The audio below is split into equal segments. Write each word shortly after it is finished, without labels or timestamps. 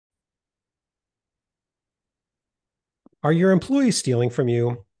Are your employees stealing from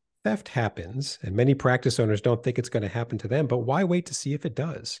you? Theft happens, and many practice owners don't think it's going to happen to them, but why wait to see if it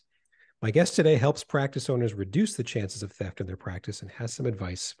does? My guest today helps practice owners reduce the chances of theft in their practice and has some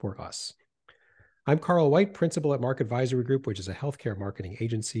advice for us. I'm Carl White, principal at Mark Advisory Group, which is a healthcare marketing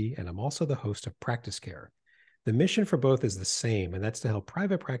agency, and I'm also the host of PracticeCare. The mission for both is the same, and that's to help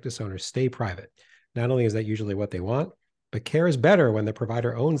private practice owners stay private. Not only is that usually what they want, but care is better when the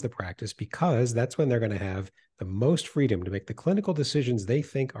provider owns the practice because that's when they're going to have the most freedom to make the clinical decisions they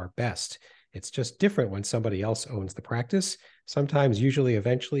think are best. It's just different when somebody else owns the practice. Sometimes, usually,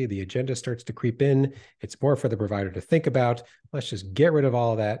 eventually, the agenda starts to creep in. It's more for the provider to think about. Let's just get rid of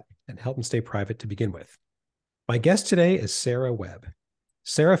all of that and help them stay private to begin with. My guest today is Sara Webb.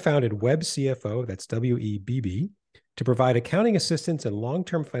 Sara founded Webb CFO, that's WEBB, to provide accounting assistance and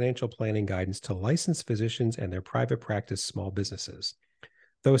long-term financial planning guidance to licensed physicians and their private practice small businesses.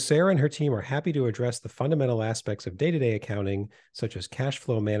 Though Sara and her team are happy to address the fundamental aspects of day-to-day accounting, such as cash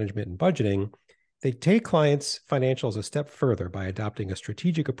flow management and budgeting, they take clients' financials a step further by adopting a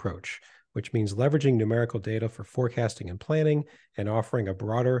strategic approach, which means leveraging numerical data for forecasting and planning and offering a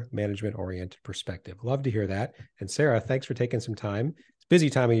broader management-oriented perspective. Love to hear that. And Sara, thanks for taking some time. It's a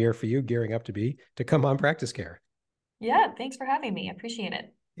busy time of year for you, gearing up to come on PracticeCare. Yeah, thanks for having me. I appreciate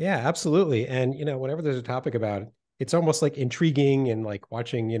it. Yeah, absolutely. And, whenever there's a topic about it, it's almost like intriguing and like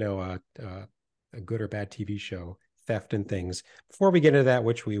watching, a good or bad TV show, theft and things. Before we get into that,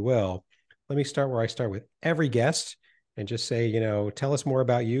 which we will, let me start where I start with every guest and just say, tell us more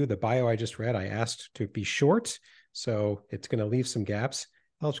about you. The bio I just read, I asked to be short, so it's going to leave some gaps.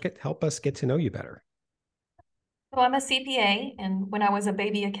 Help us get to know you better. So I'm a CPA, and when I was a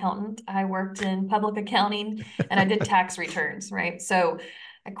baby accountant, I worked in public accounting and I did tax returns, right? So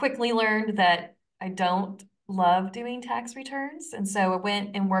I quickly learned that I don't love doing tax returns. And so I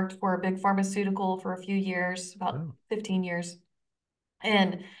went and worked for a big pharmaceutical for a few years, about Oh. 15 years.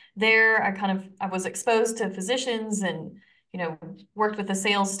 And there I was exposed to physicians and, worked with the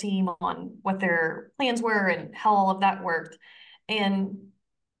sales team on what their plans were and how all of that worked. And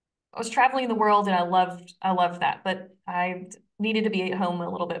I was traveling the world and I loved that, but I needed to be at home a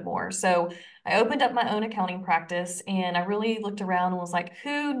little bit more. So I opened up my own accounting practice and I really looked around and was like,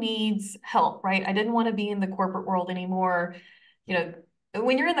 who needs help, right? I didn't want to be in the corporate world anymore. You know,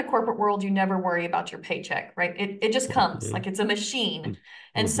 when you're in the corporate world, you never worry about your paycheck, right? It just comes Mm-hmm. like it's a machine.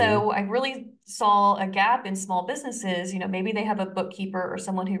 And Mm-hmm. so I really saw a gap in small businesses. Maybe they have a bookkeeper or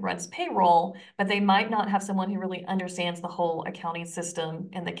someone who runs payroll, but they might not have someone who really understands the whole accounting system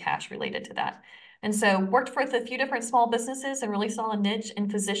and the cash related to that. And so worked with a few different small businesses and really saw a niche in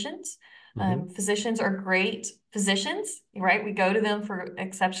physicians. Mm-hmm. Physicians are great physicians, right? We go to them for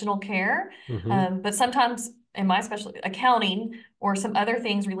exceptional care. Mm-hmm. But sometimes in my specialty, accounting or some other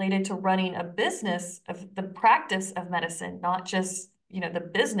things related to running a business of the practice of medicine, not just the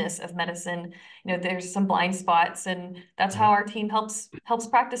business of medicine. There's some blind spots, and that's how Yeah. our team helps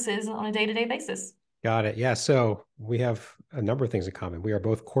practices on a day-to-day basis. Got it. Yeah. So we have a number of things in common. We are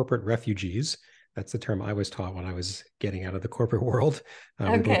both corporate refugees. That's the term I was taught when I was getting out of the corporate world. We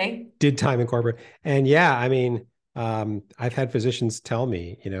both Okay. did time in corporate. And yeah, I mean, I've had physicians tell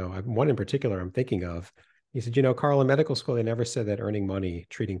me, one in particular I'm thinking of. He said, Carl, in medical school, they never said that earning money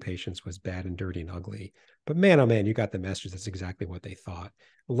treating patients was bad and dirty and ugly. But man, oh man, you got the message. That's exactly what they thought,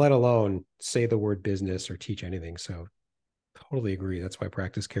 let alone say the word business or teach anything. So totally agree. That's why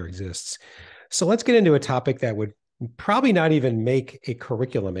practice care exists. So let's get into a topic that would probably not even make a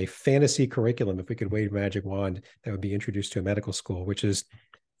curriculum, a fantasy curriculum, if we could wave a magic wand that would be introduced to a medical school, which is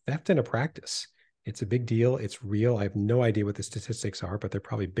theft in a practice. It's a big deal. It's real. I have no idea what the statistics are, but they're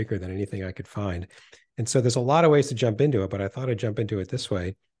probably bigger than anything I could find. And so there's a lot of ways to jump into it, but I thought I'd jump into it this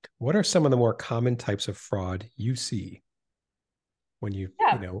way. What are some of the more common types of fraud you see when Yeah.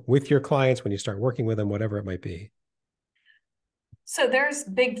 with your clients, when you start working with them, whatever it might be? So there's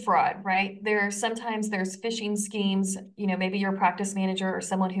big fraud, right? Sometimes there's phishing schemes. Maybe your practice manager or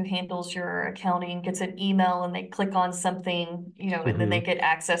someone who handles your accounting gets an email and they click on something, and then they Mm-hmm. get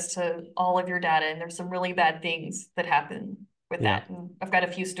access to all of your data. And there's some really bad things that happen with Yeah. that. And I've got a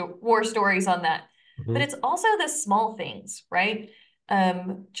few war stories on that. But Mm-hmm. it's also the small things, right?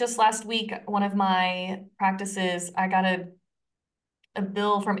 Just last week, one of my practices, I got a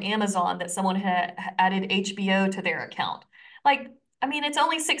bill from Amazon that someone had added HBO to their account. Like, I mean, it's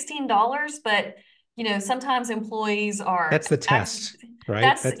only $16, but sometimes employees are That's the test, right?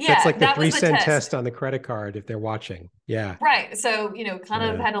 that's That's yeah, like the that was three the cent test. test on the credit card if they're watching. Yeah. Right. So, kind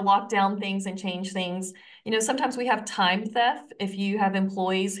of Yeah. had to lock down things and change things. Sometimes we have time theft if you have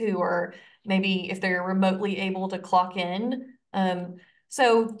employees who are maybe if they're remotely able to clock in.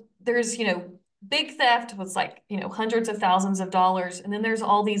 So there's, big theft was like, hundreds of thousands of dollars. And then there's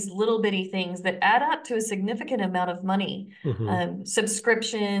all these little bitty things that add up to a significant amount of money. Hmm.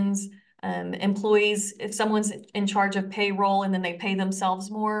 Subscriptions, employees, if someone's in charge of payroll and then they pay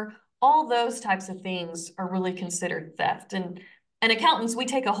themselves more, all those types of things are really considered theft. And accountants, we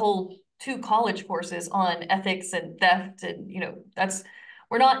take a whole 2 college courses on ethics and theft. And,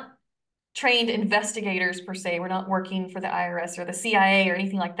 we're not trained investigators per se. We're not working for the IRS or the CIA or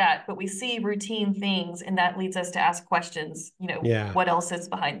anything like that, but we see routine things and that leads us to ask questions, Yeah. what else is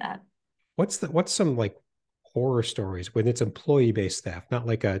behind that? What's some like horror stories when it's employee-based theft, not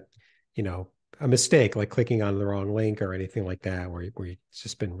like you know, a mistake like clicking on the wrong link or anything like that, where it's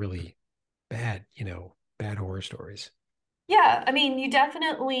just been really bad, bad horror stories. Yeah, I mean, you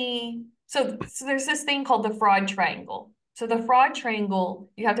definitely, so there's this thing called the fraud triangle. So the fraud triangle,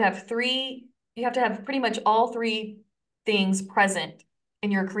 you have to have pretty much all three things present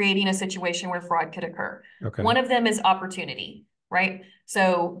and you're creating a situation where fraud could occur. Okay. One of them is opportunity, right?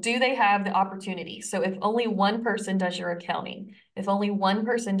 So do they have the opportunity? So if only one person does your accounting, if only one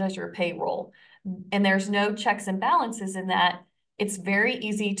person does your payroll, and there's no checks and balances in that, it's very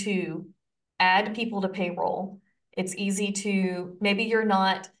easy to add people to payroll. It's easy to, maybe you're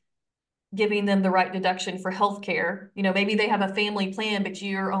not giving them the right deduction for healthcare. Maybe they have a family plan, but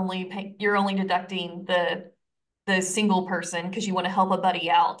you're only deducting the single person because you want to help a buddy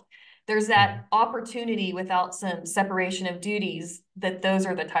out. There's Mhm. that opportunity without some separation of duties, that those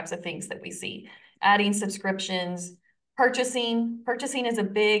are the types of things that we see. Adding subscriptions, purchasing is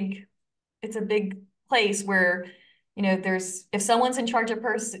it's a big place where, there's, if someone's in charge of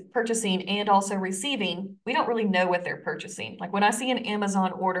purchasing and also receiving, we don't really know what they're purchasing. Like when I see an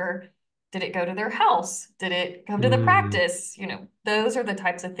Amazon order, did it go to their house? Did it come to the Mm, practice? Those are the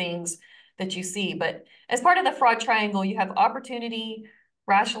types of things that you see. But as part of the fraud triangle, you have opportunity,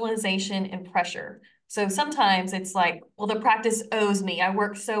 rationalization, and pressure. So sometimes it's like, well, the practice owes me. I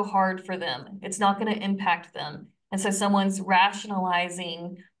worked so hard for them. It's not going to impact them. And so someone's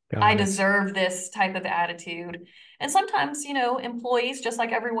rationalizing, I got it. deserve this type of attitude. And sometimes, employees, just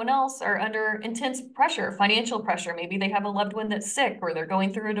like everyone else, are under intense pressure, financial pressure. Maybe they have a loved one that's sick, or they're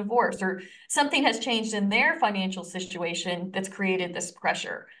going through a divorce, or something has changed in their financial situation that's created this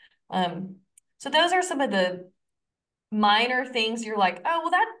pressure. Um, so those are some of the minor things you're like, oh,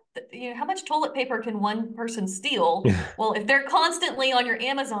 well, how much toilet paper can one person steal? Well, if they're constantly on your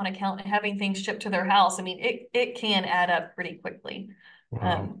Amazon account and having things shipped to their house, I mean, it can add up pretty quickly.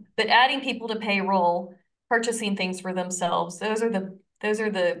 Wow. But adding people to payroll, purchasing things for themselves, those are the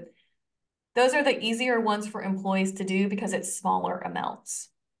easier ones for employees to do because it's smaller amounts.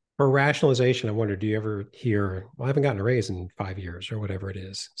 For rationalization, I wonder, do you ever hear, well, I haven't gotten a raise in 5 years or whatever it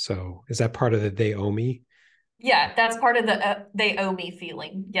is. So is that part of the they owe me? Yeah, that's part of the they owe me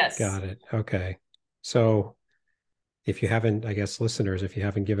feeling. Yes. Got it. Okay. So if you haven't, I guess listeners, if you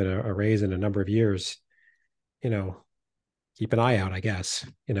haven't given a raise in a number of years, you know, keep an eye out, I guess.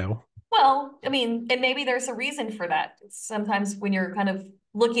 Well, I mean, and maybe there's a reason for that. Sometimes when you're kind of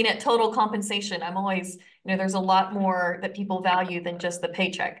looking at total compensation, I'm always, there's a lot more that people value than just the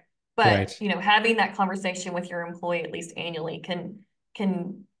paycheck. But, Right. having that conversation with your employee at least annually can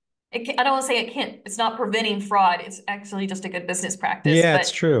I don't want to say it can't, it's not preventing fraud. It's actually just a good business practice. Yeah, it's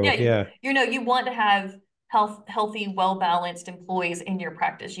But true. yeah, Yeah. you want to have healthy, well-balanced employees in your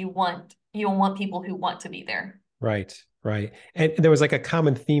practice. You want people who want to be there. Right. Right. And there was like a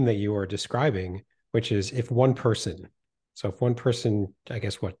common theme that you were describing, which is if one person, I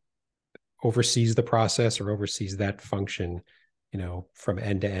guess what, oversees the process or oversees that function, from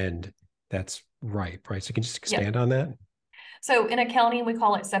end to end, that's right. So can you just Yeah. expand on that? So in accounting, we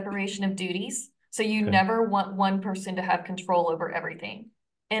call it separation of duties. So you Okay. never want one person to have control over everything.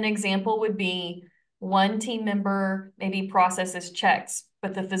 An example would be one team member maybe processes checks,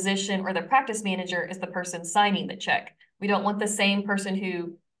 but the physician or the practice manager is the person signing the check. We don't want the same person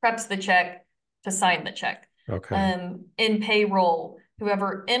who preps the check to sign the check. Okay. In payroll,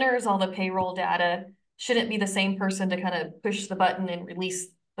 whoever enters all the payroll data shouldn't be the same person to kind of push the button and release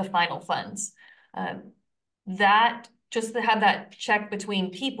the final funds. Um, that just to have that check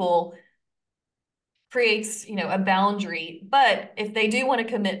between people creates, a boundary. But if they do want to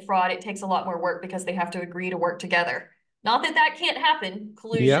commit fraud, it takes a lot more work because they have to agree to work together. Not that that can't happen, Yep.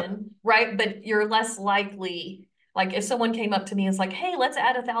 collusion, right? But you're less likely. Like if someone came up to me and was like, hey, let's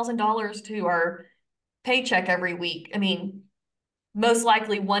add $1,000 to our paycheck every week. I mean, most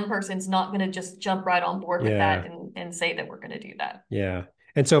likely one person's not going to just jump right on board with that Yeah. and say that we're going to do that. Yeah.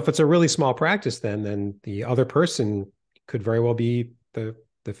 And so if it's a really small practice, then the other person could very well be the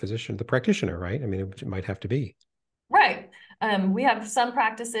physician, the practitioner, right? I mean, it might have to be. Right. We have some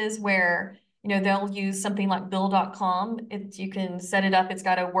practices where they'll use something like bill.com. You can set it up. It's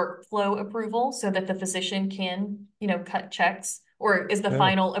got a workflow approval so that the physician can, cut checks or is the Oh,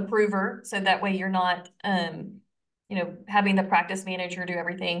 final approver. So that way you're not, having the practice manager do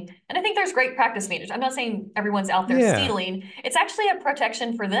everything. And I think there's great practice managers. I'm not saying everyone's out there yeah. stealing. It's actually a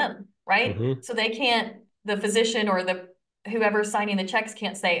protection for them, right? Hmm. So they can't, the physician or whoever's signing the checks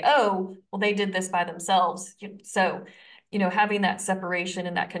can't say, oh, well, they did this by themselves. So, having that separation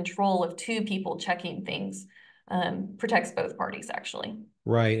and that control of two people checking things protects both parties, actually.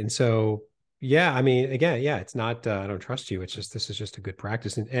 Right. And so, yeah, I mean, again, yeah, it's not, I don't trust you. It's just, this is just a good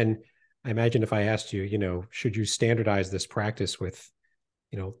practice. And I imagine if I asked you, should you standardize this practice with,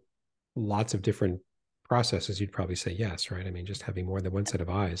 you know, lots of different processes, you'd probably say yes, right? I mean, just having more than one set of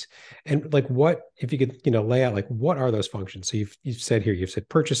eyes. And like what, if you could, lay out like what are those functions? So you've said here, you've said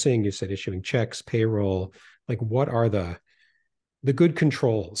purchasing, you've said issuing checks, payroll, like what are the good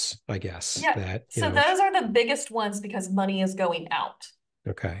controls, I guess, Yeah. that, So those are the biggest ones because money is going out,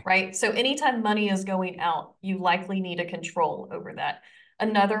 okay. right? So anytime money is going out, you likely need a control over that.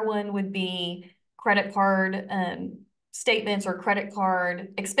 Another one would be credit card statements or credit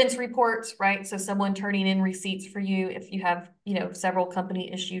card expense reports, right? So someone turning in receipts for you if you have, several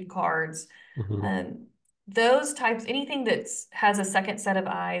company issued cards. Mhm. Um, those types, anything that has a second set of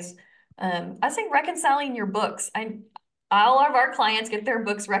eyes. I say reconciling your books. All of our clients get their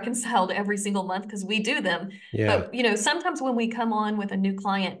books reconciled every single month because we do them. Yeah. But sometimes when we come on with a new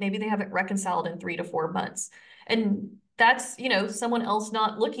client, maybe they haven't reconciled in 3 to 4 months, and that's someone else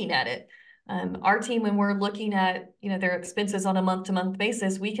not looking at it. Our team, when we're looking at their expenses on a month-to-month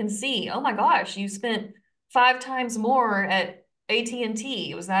basis, we can see, oh my gosh, you spent 5 times more at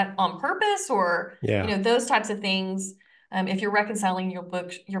AT&T. Was that on purpose or Yeah. those types of things? If you're reconciling your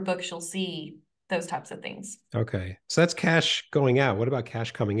books, you'll see those types of things. Okay. So that's cash going out. What about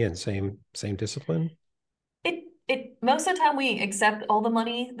cash coming in? Same discipline? It most of the time we accept all the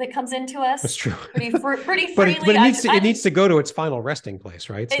money that comes into That's us true. pretty But it but freely. it needs to it needs to go to its final resting place,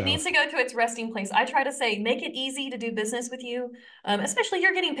 right? It So needs to go to its resting place. I try to say, make it easy to do business with you, especially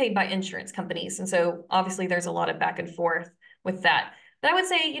you're getting paid by insurance companies. And so obviously there's a lot of back and forth with that. But I would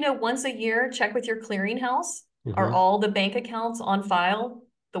say, once a year, check with your clearinghouse. Are mhm. all the bank accounts on file?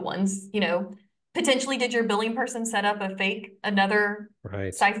 The ones, potentially did your billing person set up a fake, another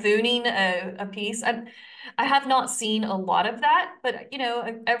Right. siphoning a piece? I have not seen a lot of that, but,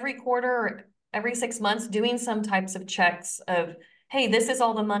 every quarter or every 6 months, doing some types of checks of, hey, this is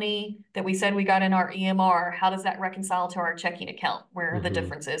all the money that we said we got in our EMR. How does that reconcile to our checking account? Where are the Mhm.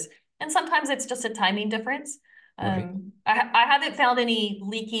 differences? And sometimes it's just a timing difference. Right. I haven't found any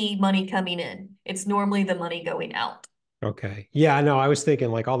leaky money coming in. It's normally the money going out. Okay. Yeah, I know. I was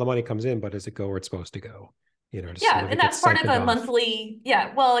thinking like all the money comes in, but does it go where it's supposed to go? To see Yeah, if it and gets that's part of siphoned a off. monthly,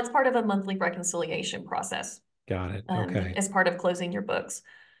 yeah, well, it's part of a monthly reconciliation process, Got it. Okay. as part of closing your books.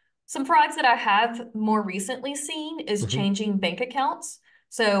 Some frauds that I have more recently seen is Mhm. changing bank accounts.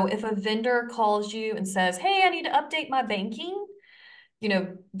 So if a vendor calls you and says, hey, I need to update my banking,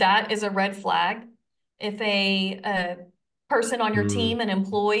 that is a red flag. If a person on your Mm. team, an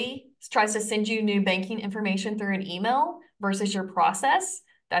employee, tries to send you new banking information through an email versus your process,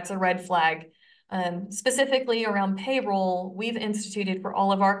 that's a red flag. Specifically around payroll, we've instituted for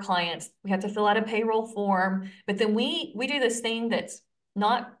all of our clients, we have to fill out a payroll form, but then we do this thing that's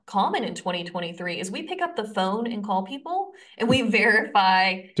not common in 2023 is we pick up the phone and call people and we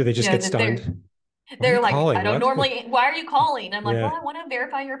verify, Do they just get that stunned? Why are you they're like, I calling? don't What? normally, why are you calling? I'm like, Yeah. well, I want to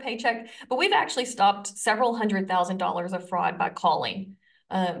verify your paycheck. But we've actually stopped several $100,000 of fraud by calling.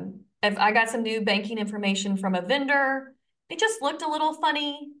 If I got some new banking information from a vendor, it just looked a little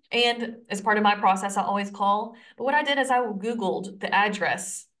funny. And as part of my process, I always call. But what I did is I Googled the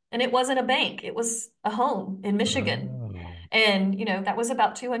address and it wasn't a bank, it was a home in Michigan. Oh. And, that was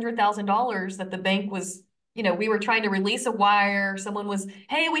about $200,000 that the bank was, we were trying to release a wire. Someone was,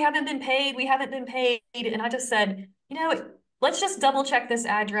 hey, we haven't been paid. We haven't been paid. And I just said, let's just double check this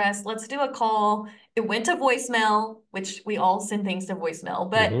address. Let's do a call. It went to voicemail, which we all send things to voicemail,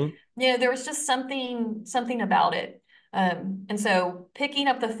 but Hmm. there was just something about it. And so picking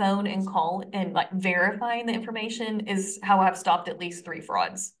up the phone and call and like verifying the information is how I've stopped at least 3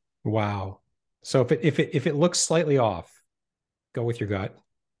 frauds. Wow. So if it looks slightly off, go with your gut.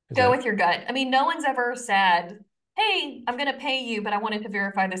 Is Go that with your gut. I mean, no one's ever said, "Hey, I'm going to pay you, but I wanted to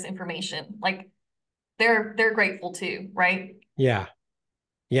verify this information." Like they're grateful too, right? yeah.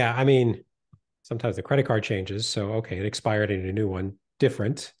 Yeah. I mean, sometimes the credit card changes. So okay, it expired and a new one,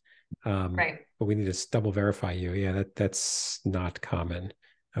 different. Right. But we need to double verify you. Yeah, that's not common.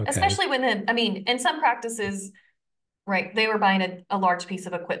 Okay. Especially when I mean, in some practices, right? They were buying a large piece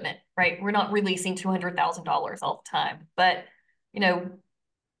of equipment, right? We're not releasing $200,000 all the time, but you know,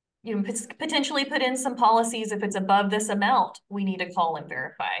 potentially put in some policies. If it's above this amount, we need to call and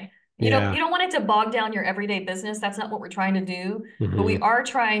verify. You Yeah. don't want it to bog down your everyday business. That's not what we're trying to do, but we Hmm. are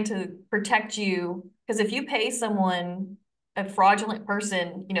trying to protect you because if you pay someone, a fraudulent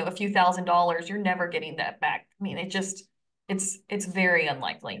person, a few $1,000s, you're never getting that back. I mean, it's very It's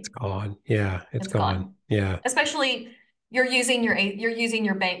unlikely. gone. Yeah, it's It's gone. gone. Yeah. Especially you're using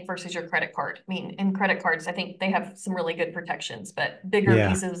your bank versus your credit card. I mean, in credit cards, I think they have some really good protections, but bigger Yeah.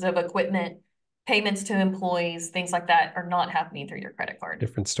 pieces of equipment, payments to employees, things like that are not happening through your credit card.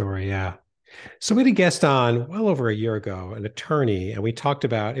 Different story. Yeah. So we had a guest on well over a year ago, an attorney, and we talked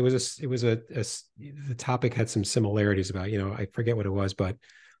about the topic had some similarities about, I forget what it was, but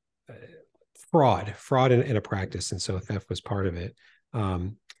uh, fraud in a practice. And so theft was part of it.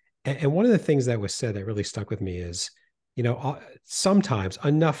 And one of the things that was said that really stuck with me is, sometimes,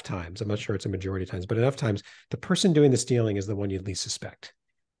 enough times, I'm not sure it's a majority of times, but enough times, the person doing the stealing is the one you'd least suspect.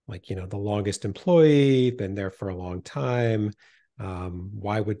 Like, the longest employee, been there for a long time.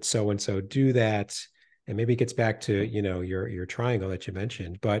 Why would so and so do that? And maybe it gets back to, your triangle that you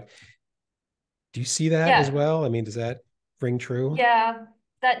mentioned. But do you see that as Yeah, well? I mean, does that ring true? yeah,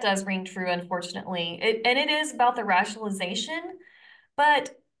 that does ring true, unfortunately. And it is about the rationalization,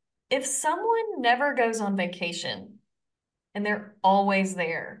 but if someone never goes on vacation and they're always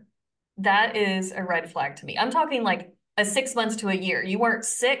there, that is a red flag to me. I'm talking like a 6 months to a year. You weren't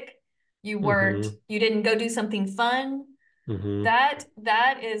sick, Mm-hmm. you didn't go do something fun. Mm-hmm.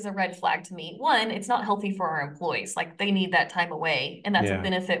 That is a red flag to me. One, it's not healthy for our employees. Like they need that time away, and that's a Yeah.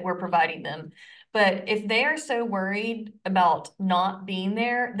 benefit we're providing them. But if they are so worried about not being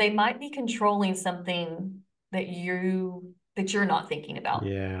there, they might be controlling something that you're not thinking about,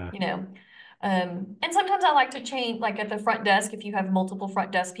 Yeah. you know. And sometimes I like to change, like at the front desk, if you have multiple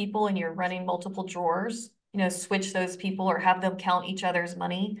front desk people and you're running multiple drawers, switch those people or have them count each other's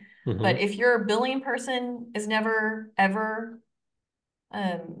money. But Mm-hmm. if your billing person is never ever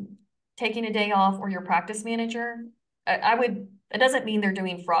um, taking a day off or your practice manager, I would, it doesn't mean they're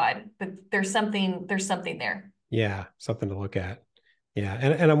doing fraud, but there's something there. Yeah. Something to look at. Yeah.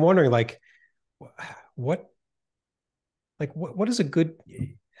 And I'm wondering, what what is a good,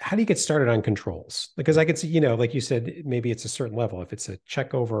 how do you get started on controls? Because I could see, like you said, maybe it's a certain level. If it's a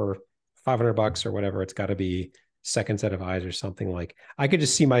check over $500 or whatever, it's got to be second set of eyes or something. Like I could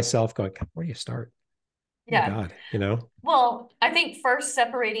just see myself going, where do you start? Oh my Yeah. God. Well, I think first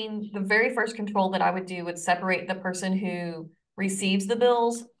separating the very first control that I would do would separate the person who receives the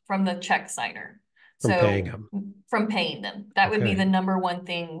bills from the check signer. From paying So them. from paying them, that would be the Okay. number one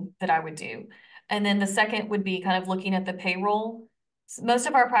thing that I would do. And then the second would be kind of looking at the payroll. Most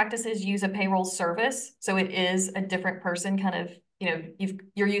of our practices use a payroll service. So it is a different person kind of,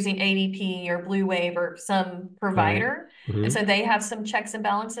 you're using ADP or Blue Wave or some Right. provider. And Mm-hmm. so they have some checks and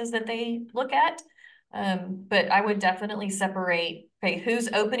balances that they look at. But I would definitely separate, okay, who's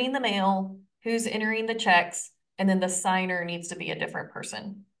opening the mail, who's entering the checks, and then the signer needs to be a different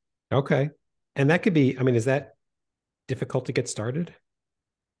person. Okay. And that could be, I mean, is that difficult to get started?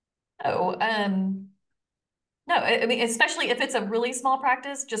 Oh, no, I mean, especially if it's a really small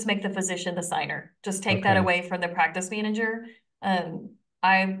practice, just make the physician the signer. Just take that Okay. away from the practice manager. Um,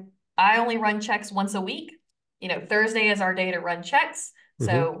 I I only run checks once a week. Thursday is our day to run checks. Mm-hmm.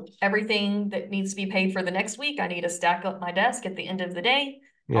 So everything that needs to be paid for the next week, I need to stack up my desk at the end of the day.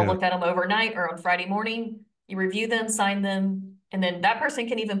 I'll Yeah. look at them overnight or on Friday morning. You review them, sign them, and then that person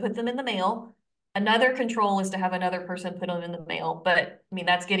can even put them in the mail. Another control is to have another person put them in the mail, but I mean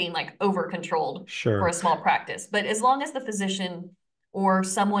that's getting like over controlled for a Sure. small practice. But as long as the physician or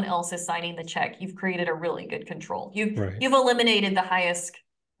someone else is signing the check, you've created a really good control. Right. You've eliminated the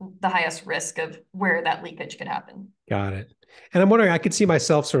highest risk of where that leakage could happen. Got it. And I'm wondering, I could see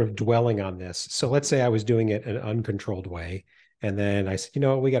myself sort of dwelling on this. So let's say I was doing it in an uncontrolled way. And then I said,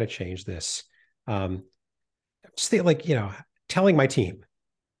 we got to change this. Um, just think like, telling my team.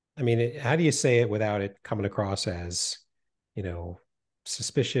 I mean, how do you say it without it coming across as, you know,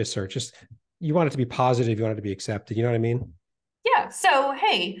 suspicious or just you want it to be positive, you want it to be accepted. You know what I mean? Yeah. So,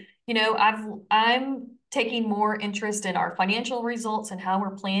 hey, I'm taking more interest in our financial results and how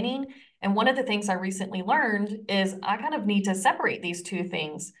we're planning. And one of the things I recently learned is I kind of need to separate these two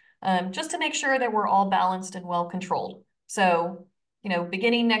things, just to make sure that we're all balanced and well controlled. So,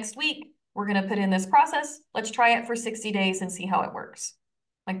 beginning next week, we're going to put in this process. Let's try it for 60 days and see how it works.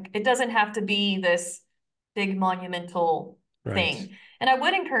 Like it doesn't have to be this big monumental Right. thing. And I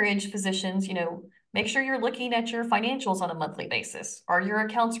would encourage physicians, make sure you're looking at your financials on a monthly basis. Are your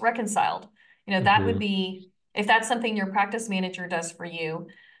accounts reconciled? That would Hmm. be if that's something your practice manager does for you,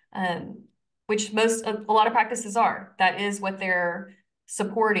 um, which a lot of practices are, that is what they're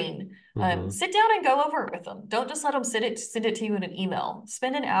supporting. Mm-hmm. Sit down and go over it with them. Don't just let them send it to you in an email.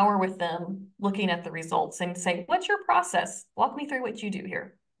 Spend an hour with them looking at the results and say, what's your process? Walk me through what you do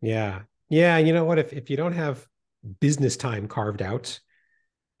here. Yeah. Yeah. You know what? If you don't have business time carved out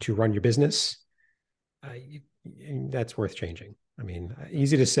to run your business, that's worth changing. I mean,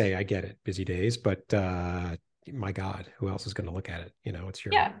 easy to say, I get it, busy days, but my God, who else is going to look at it? You know,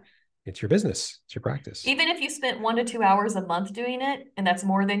 Yeah. it's your business, it's your practice. Even if you spent 1 to 2 hours a month doing it, and that's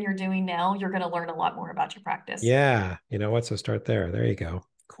more than you're doing now, you're going to learn a lot more about your practice. Yeah, you know what? So start there. There you go.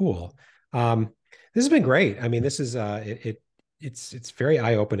 Cool. Um, this has been great. I mean, this is it's very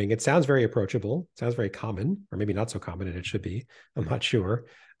eye-opening. It sounds very approachable. It sounds very common, or maybe not so common, and it should be. I'm not sure.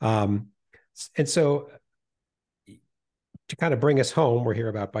 Um, and so to kind of bring us home, we're here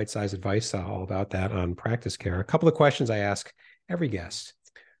about bite-sized advice, all about that on Practice Care. A couple of questions I ask every guest.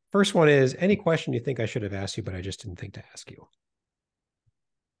 First one is, any question you think I should have asked you, but I just didn't think to ask you?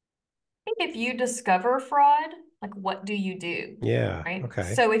 I think if you discover fraud, like what do you do? Yeah. Right.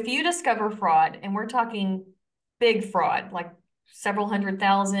 Okay. So if you discover fraud, and we're talking big fraud, like several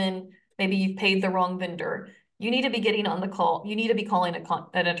 100,000, maybe you've paid the wrong vendor, you need to be getting on the call. You need to be calling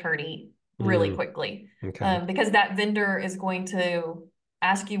an attorney really Mm, quickly, okay. because that vendor is going to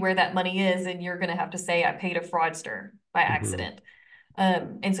ask you where that money is, and you're going to have to say, I paid a fraudster by Mm-hmm. accident.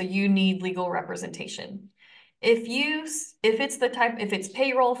 And so you need legal representation. If it's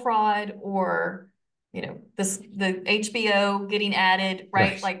payroll fraud, or the HBO getting added,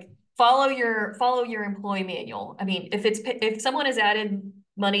 right? Right. Like follow your employee manual. I mean, if someone has added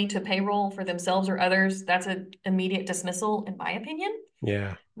money to payroll for themselves or others, that's an immediate dismissal, in my opinion.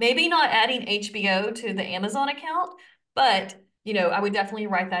 Yeah. Maybe not adding HBO to the Amazon account, but I would definitely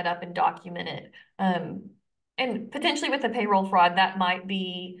write that up and document it. And potentially with the payroll fraud, that might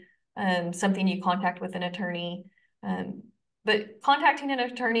be something you contact with an attorney. Um, but contacting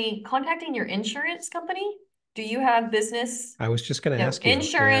your insurance company. Do you have business, I was just going to ask you.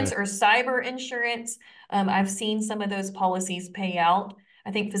 insurance Yeah. or cyber insurance? I've seen some of those policies pay out.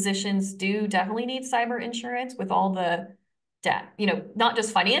 I think physicians do definitely need cyber insurance with all the data, not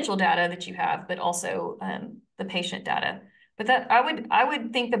just financial data that you have, but also the patient data. But that I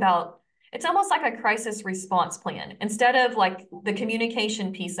would think about, it's almost like a crisis response plan. Instead of like the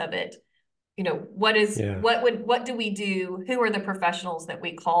communication piece of it, Yeah. what do we do? Who are the professionals that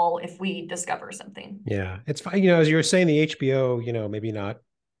we call if we discover something? Yeah. It's fine. As you were saying, the HBO, maybe not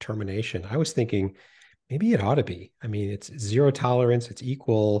termination. I was thinking maybe it ought to be. I mean, it's zero tolerance, it's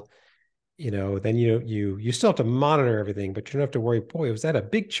equal. Then you still have to monitor everything, but you don't have to worry, boy, was that a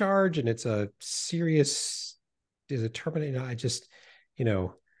big charge and it's a serious, is it terminated? I just, I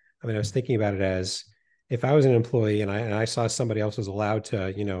mean, I was thinking about it as if I was an employee and I saw somebody else was allowed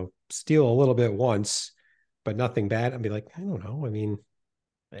to, steal a little bit once, but nothing bad, I'd be like, I don't know. I mean,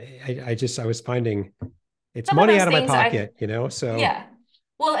 I was finding it's Some of money those out of my things pocket, so yeah.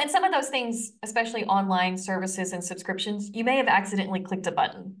 Well, and some of those things, especially online services and subscriptions, you may have accidentally clicked a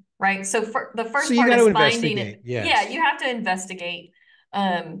button, right? So for the so first you part got to is finding investigate. it. Yeah, Yes. you have to investigate,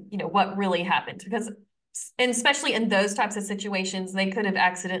 what really happened, because, and especially in those types of situations, they could have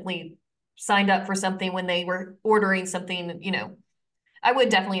accidentally signed up for something when they were ordering something, I would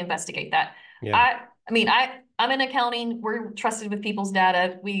definitely investigate that. Yeah. I mean, I'm in accounting. We're trusted with people's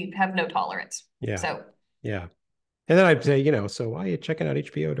data. We have no tolerance. Yeah. So Yeah. And then I'd say, so why are you checking out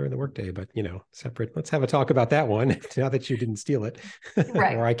HBO during the workday? But, separate, let's have a talk about that one now that you didn't steal it. Or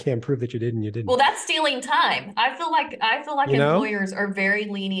right. I can't prove that you did and you Well, didn't. that's stealing time. I feel like You know? employers are very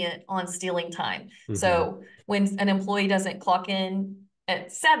lenient on stealing time. Mm-hmm. So when an employee doesn't clock in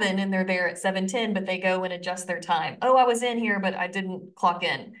at 7 and they're there at 7:10, but they go and adjust their time. Oh, I was in here, but I didn't clock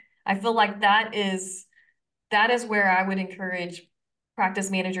in. I feel like that is where I would encourage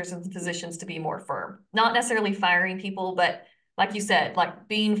practice managers and physicians to be more firm. Not necessarily firing people, but like you said, like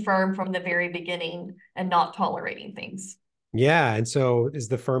being firm from the very beginning and not tolerating things. Yeah. And so is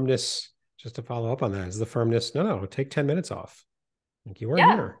the firmness, just to follow up on that, is the firmness, no, take 10 minminutes off. Like you weren't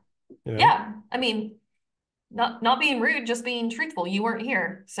Yeah. here, you know? Yeah. I mean, not being rude, just being truthful. You weren't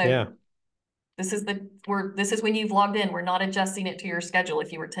here. So Yeah. this is when you've logged in. We're not adjusting it to your schedule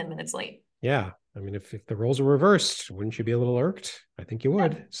if you were 10 minutes late. Yeah. I mean, if the roles were reversed, wouldn't you be a little irked? I think you Yeah.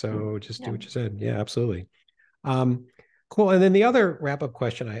 would. So just do Yeah. what you said. Yeah, absolutely. Um, cool. And then the other wrap up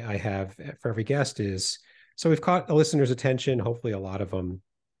question I have for every guest is, so we've caught the listener's attention, hopefully a lot of them,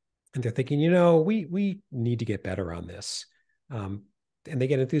 and they're thinking, we need to get better on this. Um, and they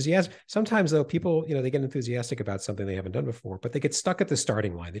get enthusiastic. Sometimes though, people, they get enthusiastic about something they haven't done before, but they get stuck at the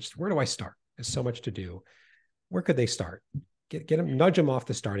starting line. They just, where do I start? There's so much to do. where could they start? Get them, nudge them off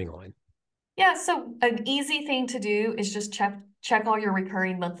the starting line. Yeah, so an easy thing to do is just check all your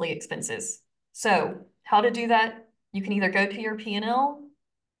recurring monthly expenses. So how to do that? You can either go to your P&L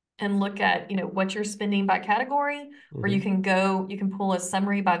and look at, what you're spending by category, or Mm-hmm. you can pull a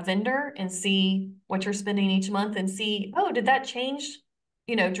summary by vendor and see what you're spending each month and see, oh, did that change,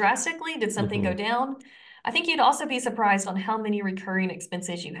 drastically? Did something Mm-hmm. go down? I think you'd also be surprised on how many recurring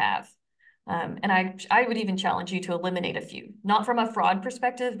expenses you have. And I would even challenge you to eliminate a few, not from a fraud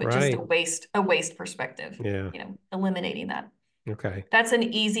perspective, but just Right. a waste perspective, Yeah. eliminating that. Okay. That's an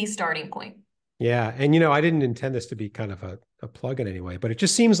easy starting point. Yeah. And, I didn't intend this to be kind of a plug in any way, but it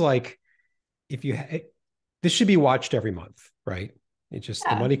just seems like if you, this should be watched every month, right? It just, the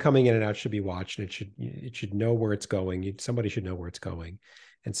Yeah. money coming in and out should be watched, and it should know where it's going. Somebody should know where it's going.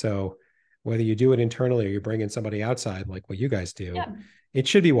 And so whether you do it internally or you bring in somebody outside, like what you guys do, Yeah. it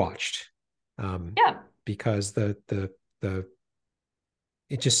should be watched. Um, Yeah. because the,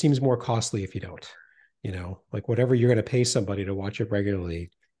 it just seems more costly if you don't, like whatever you're going to pay somebody to watch it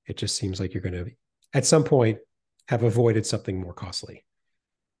regularly, it just seems like you're going to, at some point, have avoided something more costly,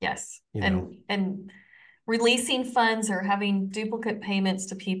 Yes. you know? And releasing funds or having duplicate payments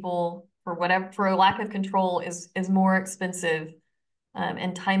to people for a lack of control is more expensive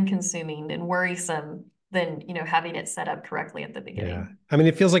and time consuming and worrisome than having it set up correctly at the Yeah. beginning. I mean,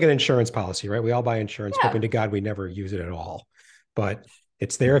 it feels like an insurance policy, right? We all buy insurance hoping Yeah. to God we never use it at all, but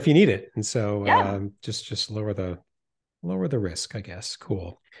it's there if you need it. And so Yeah. just lower the risk, I guess.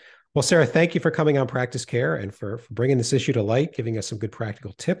 Cool. Well, Sarah, thank you for coming on Practice Care and for bringing this issue to light, giving us some good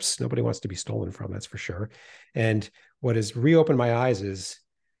practical tips. Nobody wants to be stolen from, that's for sure. And what has reopened my eyes is,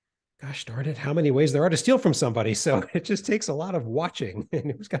 gosh darn it, how many ways there are to steal from somebody. So it just takes a lot of watching.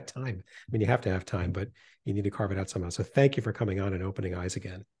 And who's got time? I mean, you have to have time, but you need to carve it out somehow. So thank you for coming on and opening eyes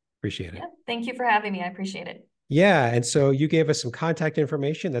again. Appreciate it. Yeah. Thank you for having me. I appreciate it. Yeah. And so you gave us some contact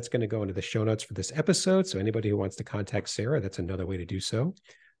information that's going to go into the show notes for this episode. So anybody who wants to contact Sarah, that's another way to do so.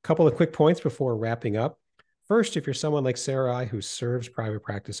 A couple of quick points before wrapping up. First, if you're someone like Sarah who serves private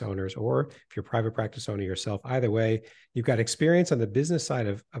practice owners, or if you're a private practice owner yourself, either way, you've got experience on the business side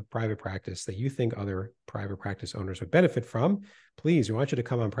of private practice that you think other private practice owners would benefit from, please, we want you to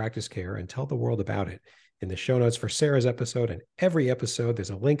come on Practice Care and tell the world about it. In the show notes for Sarah's episode and every episode,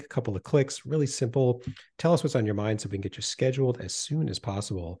 there's a link, a couple of clicks, really simple. Tell us what's on your mind so we can get you scheduled as soon as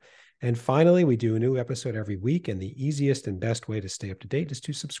possible. And finally, we do a new episode every week, and the easiest and best way to stay up to date is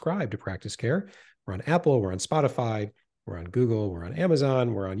to subscribe to Practice Care. We're on Apple, we're on Spotify, we're on Google, we're on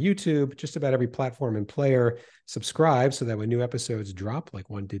Amazon, we're on YouTube, just about every platform and player. Subscribe so that when new episodes drop, like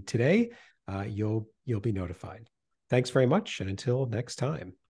one did today, you'll be notified. Thanks very much, and until next time.